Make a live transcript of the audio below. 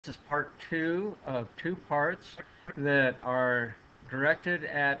This is part two of two parts that are directed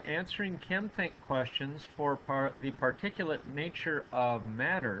at answering ChemThink questions for the particulate nature of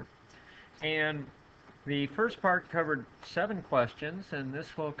matter. And the first part covered 7 questions, and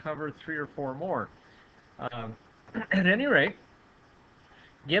this will cover 3 or 4 more. Um, at any rate,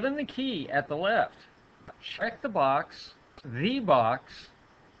 given the key at the left, check the box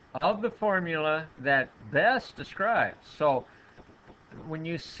of the formula that best describes. So when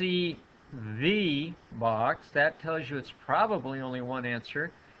you see the box, that tells you it's probably only one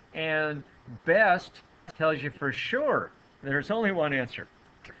answer, and best tells you for sure there's only one answer.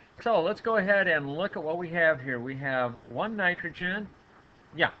 So let's go ahead and look at what we have here. We have one nitrogen,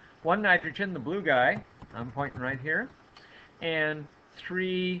 one nitrogen, the blue guy, I'm pointing right here, and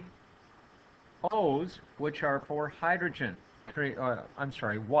 3 O's, which are for hydrogen.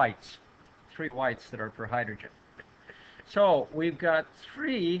 Whites. 3 whites that are for hydrogen. So we've got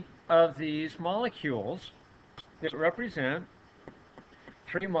 3 of these molecules that represent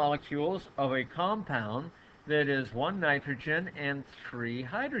 3 molecules of a compound that is 1 nitrogen and 3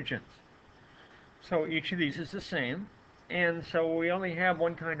 hydrogens. So each of these is the same, and so we only have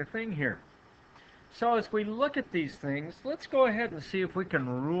one kind of thing here. So as we look at these things, let's go ahead and see if we can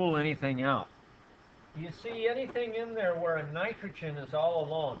rule anything out. Do you see anything in there where a nitrogen is all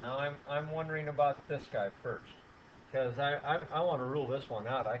alone? Now I'm wondering about this guy first, because I want to rule this one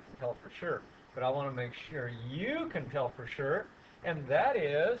out. I can tell for sure, but I want to make sure you can tell for sure, and that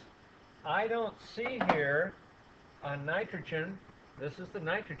is, I don't see here a nitrogen, this is the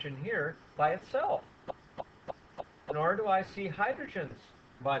nitrogen here, by itself, nor do I see hydrogens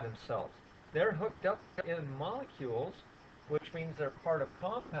by themselves. They're hooked up in molecules, which means they're part of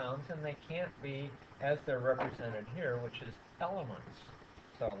compounds, and they can't be as they're represented here, which is elements.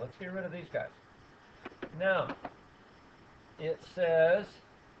 So let's get rid of these guys. Now, it says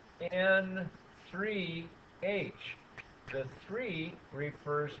N3H. The 3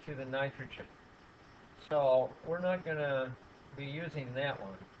 refers to the nitrogen. So we're not going to be using that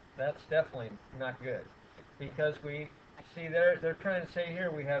one. That's definitely not good, because we see they're trying to say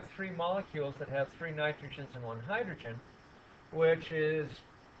here we have 3 molecules that have 3 nitrogens and 1 hydrogen, which is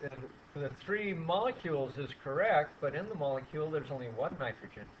the 3 molecules is correct, but in the molecule there's only 1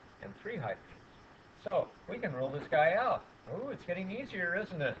 nitrogen and 3 hydrogens. So we can rule this guy out. Ooh, it's getting easier,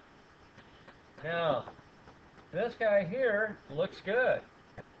 isn't it? Now, this guy here looks good.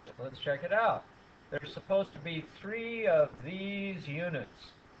 Let's check it out. There's supposed to be 3 of these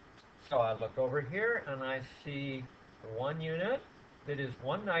units. So I look over here and I see 1 unit that is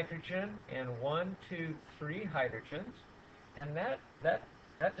 1 nitrogen and 1, 2, 3 hydrogens. And that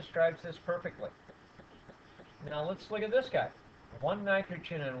describes this perfectly. Now let's look at this guy. 1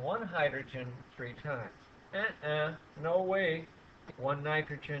 nitrogen and 1 hydrogen 3 times. No way. 1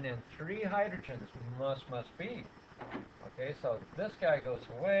 nitrogen and 3 hydrogens must be. Okay, so this guy goes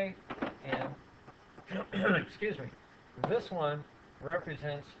away, and excuse me, this one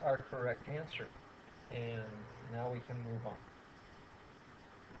represents our correct answer. And now we can move on.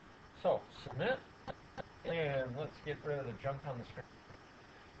 So submit, and let's get rid of the junk on the screen.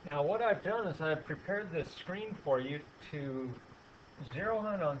 Now what I've done is I've prepared this screen for you to zero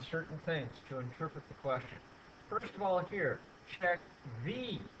in on certain things to interpret the question. First of all, here, check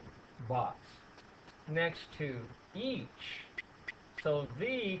the box next to each. So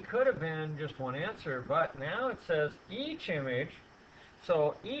the could have been just one answer, but now it says each image.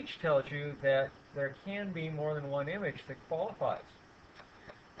 So each tells you that there can be more than one image that qualifies.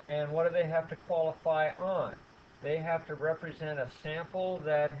 And what do they have to qualify on? They have to represent a sample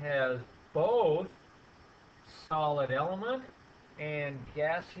that has both solid element and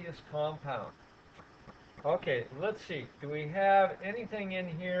gaseous compound. Okay, let's see. Do we have anything in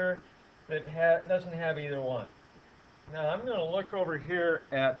here that doesn't have either one? Now I'm going to look over here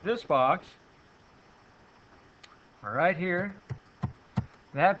at this box. Right here.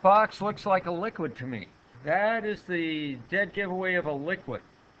 That box looks like a liquid to me. That is the dead giveaway of a liquid.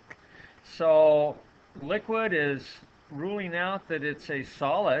 So liquid is ruling out that it's a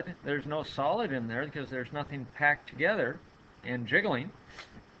solid. There's no solid in there because there's nothing packed together and jiggling.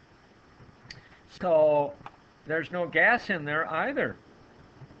 So there's no gas in there either.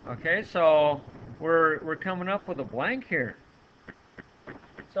 Okay, so we're coming up with a blank here.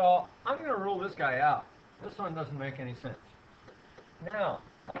 So I'm going to rule this guy out. This one doesn't make any sense. Now,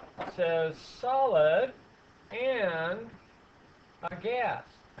 it says solid and a gas.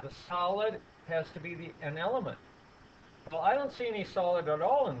 The solid has to be an element. Well, I don't see any solid at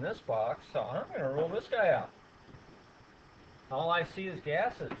all in this box, so I'm going to rule this guy out. All I see is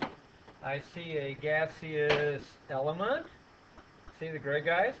gases. I see a gaseous element, See the gray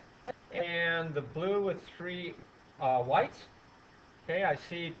guys? And the blue with three whites. Okay, I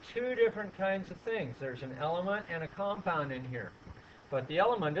see two different kinds of things. There's an element and a compound in here. But the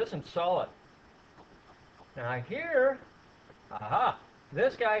element isn't solid. Now here, aha,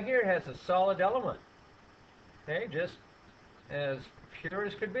 this guy here has a solid element. Okay, just as pure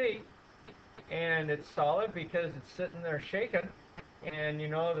as could be. And it's solid because it's sitting there shaking. And you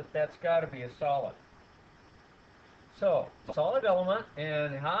know that that's got to be a solid. So, solid element,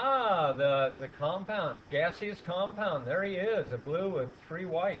 and the compound, gaseous compound, there he is, a blue with three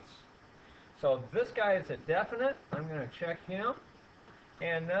whites. So this guy is a definite. I'm going to check him.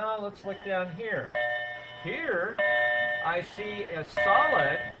 And now let's look down here. Here, I see a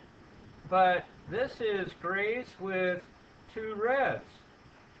solid, but this is grays with two reds.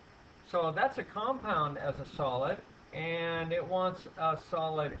 So that's a compound as a solid, and it wants a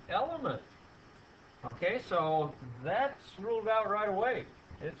solid element. Okay, so that's ruled out right away.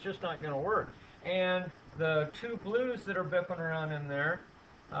 It's just not going to work. And the two blues that are bipping around in there,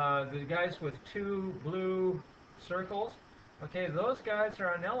 the guys with two blue circles, okay, those guys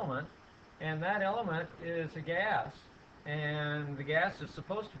are an element, and that element is a gas. And the gas is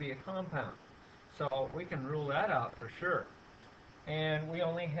supposed to be a compound. So we can rule that out for sure. And we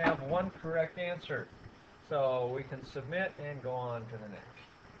only have one correct answer. So we can submit and go on to the next.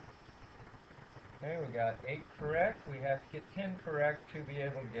 Okay, we got 8 correct. We have to get 10 correct to be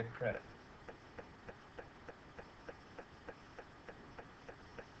able to get credit.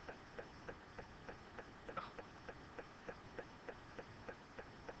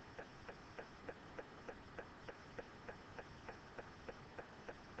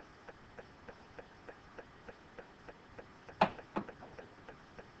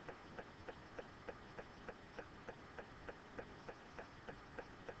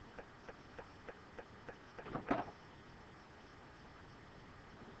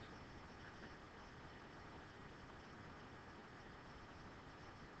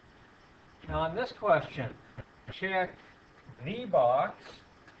 Now on this question, check the box.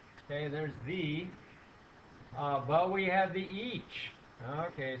 Okay, there's the, but we have the each.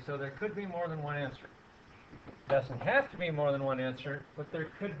 Okay, so there could be more than one answer. Doesn't have to be more than one answer, but there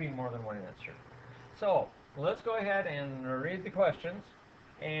could be more than one answer. So let's go ahead and read the questions,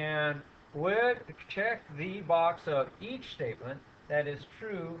 and we'll check the box of each statement that is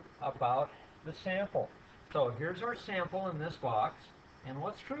true about the sample. So here's our sample in this box. And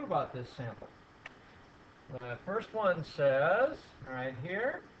what's true about this sample? The first one says, right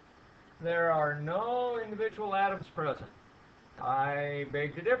here, there are no individual atoms present. I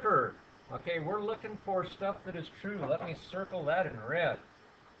beg to differ. Okay, we're looking for stuff that is true. Let me circle that in red.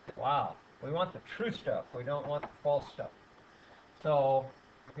 Wow, we want the true stuff. We don't want the false stuff. So,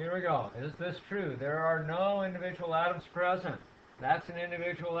 here we go. Is this true? There are no individual atoms present. That's an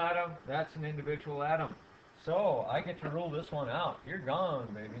individual atom. That's an individual atom. So, I get to rule this one out. You're gone,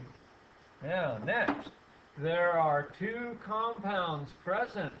 baby. Now, next. There are two compounds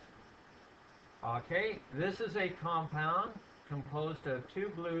present. Okay, this is a compound composed of two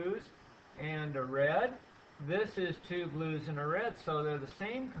blues and a red. This is two blues and a red, so they're the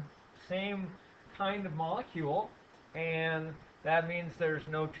same kind of molecule, and that means there's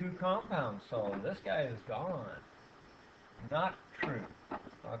no two compounds. So this guy is gone. Not true.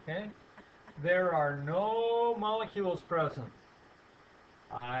 Okay? There are no molecules present.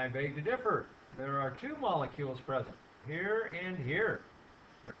 I beg to differ. There are two molecules present, here and here.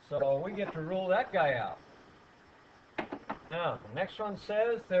 So we get to rule that guy out. Now, the next one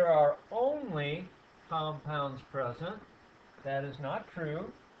says there are only compounds present. That is not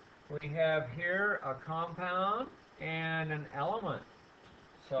true. We have here a compound and an element.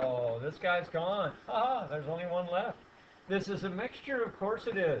 So this guy's gone. Haha, there's only one left. This is a mixture, of course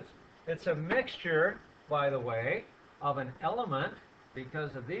it is. It's a mixture, by the way, of an element,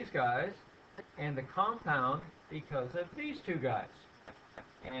 because of these guys, and the compound, because of these two guys.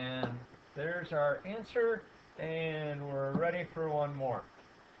 And there's our answer, and we're ready for one more.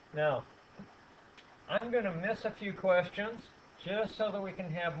 Now, I'm going to miss a few questions, just so that we can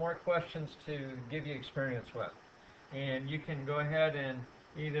have more questions to give you experience with. And you can go ahead and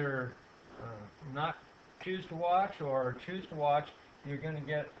either not choose to watch or choose to watch. You're going to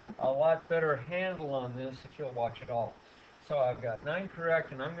get a lot better handle on this if you'll watch it all. So I've got 9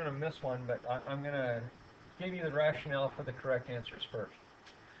 correct, and I'm going to miss one, but I'm going to give you the rationale for the correct answers first.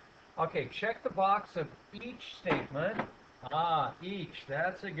 Okay, check the box of each statement. Each.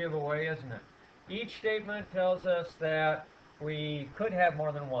 That's a giveaway, isn't it? Each statement tells us that we could have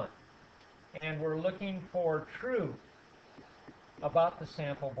more than one. And we're looking for true about the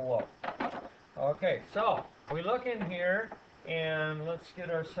sample below. Okay, so we look in here, And let's get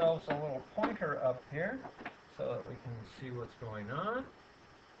ourselves a little pointer up here so that we can see what's going on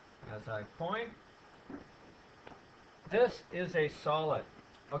as I point. This is a solid.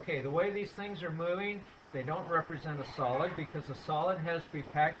 Okay, the way these things are moving, they don't represent a solid because a solid has to be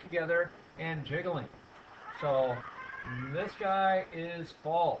packed together and jiggling. So this guy is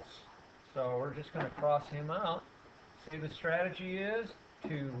false. So we're just going to cross him out. See, the strategy is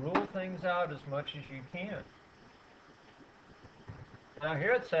to rule things out as much as you can. Now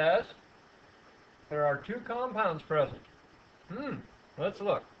here it says there are two compounds present. Let's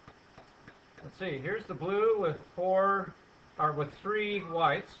look. Let's see. Here's the blue with with 3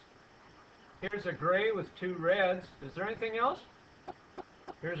 whites. Here's a gray with 2 reds. Is there anything else?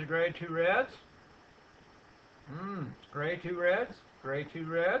 Here's a gray, 2 reds. Gray, 2 reds. Gray, 2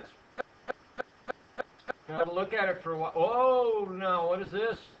 reds. Gotta look at it for a while. Oh, no, what is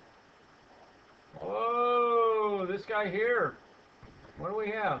this? Oh, this guy here. What do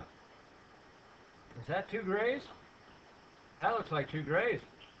we have? Is that 2 grays? That looks like 2 grays.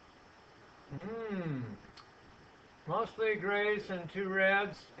 Mostly grays and 2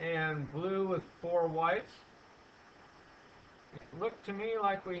 reds and blue with 4 whites. It looked to me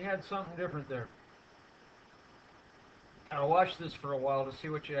like we had something different there. I'll watch this for a while to see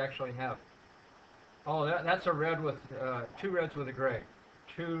what you actually have. Oh, that's a red with 2 reds with a gray.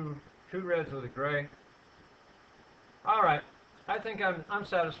 Two reds with a gray. All right, I think I'm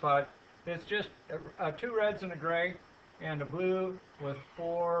satisfied. It's just 2 reds and a gray and a blue with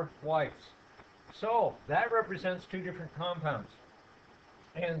 4 whites. So that represents 2 different compounds.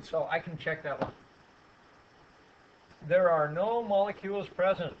 And so I can check that one. There are no molecules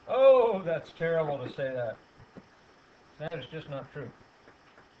present. Oh, that's terrible to say that. That is just not true.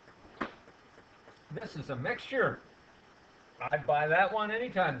 This is a mixture. I'd buy that one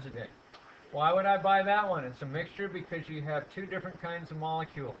anytime today. Why would I buy that one? It's a mixture because you have 2 different kinds of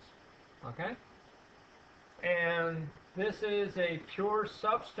molecules. Okay? And this is a pure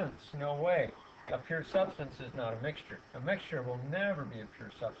substance. No way. A pure substance is not a mixture. A mixture will never be a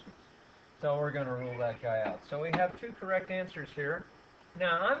pure substance. So we're going to rule that guy out. So we have 2 correct answers here.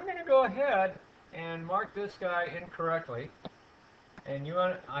 Now I'm going to go ahead and mark this guy incorrectly. And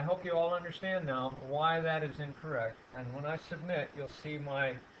I hope you all understand now why that is incorrect. And when I submit, you'll see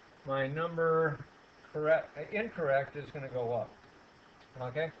my number incorrect is going to go up.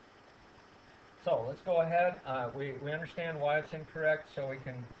 Okay? So let's go ahead. We understand why it's incorrect, so we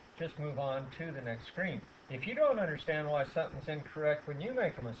can just move on to the next screen. If you don't understand why something's incorrect when you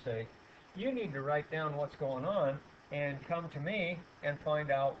make a mistake, you need to write down what's going on and come to me and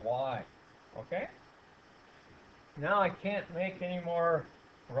find out why. Okay? Now I can't make any more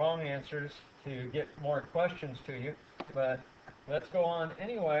wrong answers to get more questions to you, but let's go on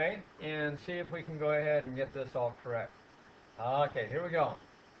anyway and see if we can go ahead and get this all correct. Okay, here we go.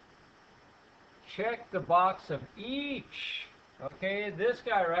 Check the box of each. Okay, this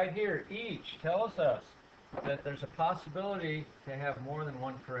guy right here, each, tells us that there's a possibility to have more than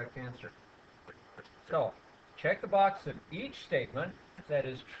one correct answer. So, check the box of each statement that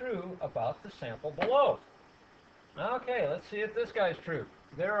is true about the sample below. Okay, let's see if this guy's true.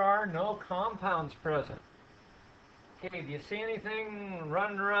 There are no compounds present. Okay, do you see anything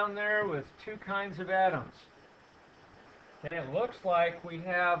running around there with 2 kinds of atoms? And it looks like we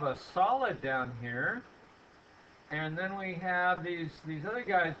have a solid down here, and then we have these other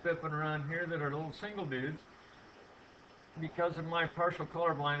guys bipping around here that are little single dudes. Because of my partial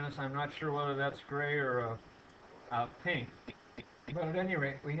color blindness, I'm not sure whether that's gray or pink. But at any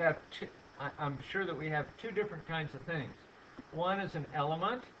rate, we have I'm sure that we have 2 different kinds of things. One is an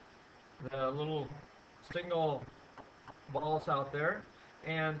element, the little single balls out there,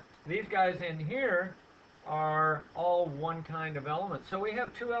 and these guys in here are all one kind of element. So we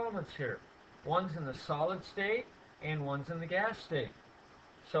have 2 elements here. One's in the solid state and one's in the gas state.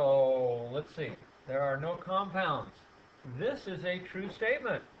 So let's see. There are no compounds. This is a true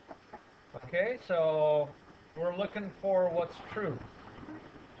statement. Okay, so we're looking for what's true.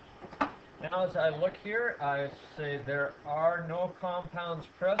 Now as I look here, I say there are no compounds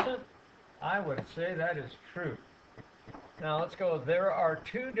present. I would say that is true. Now let's go, there are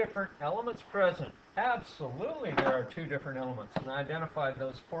 2 different elements present. Absolutely there are 2 different elements, and I identified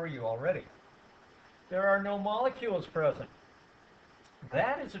those for you already. There are no molecules present.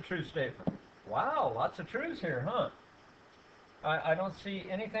 That is a true statement. Wow, lots of truths here, huh? I don't see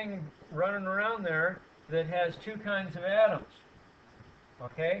anything running around there that has 2 kinds of atoms.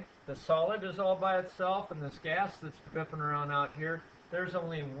 Okay? The solid is all by itself, and this gas that's bipping around out here, there's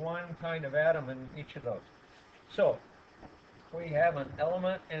only 1 kind of atom in each of those. So, we have an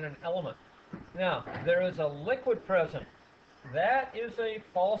element and an element. Now, there is a liquid present. That is a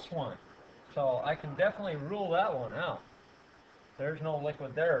false one. So I can definitely rule that one out. There's no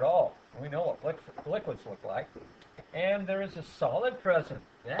liquid there at all. We know what liquids look like. And there is a solid present.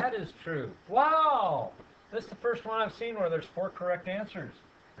 That is true. Wow! This is the first one I've seen where there's 4 correct answers.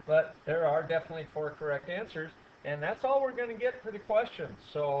 But there are definitely 4 correct answers. And that's all we're going to get for the questions.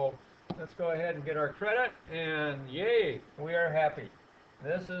 So let's go ahead and get our credit. And yay, we are happy.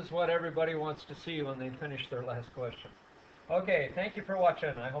 This is what everybody wants to see when they finish their last question. Okay, thank you for watching.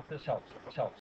 I hope this helps.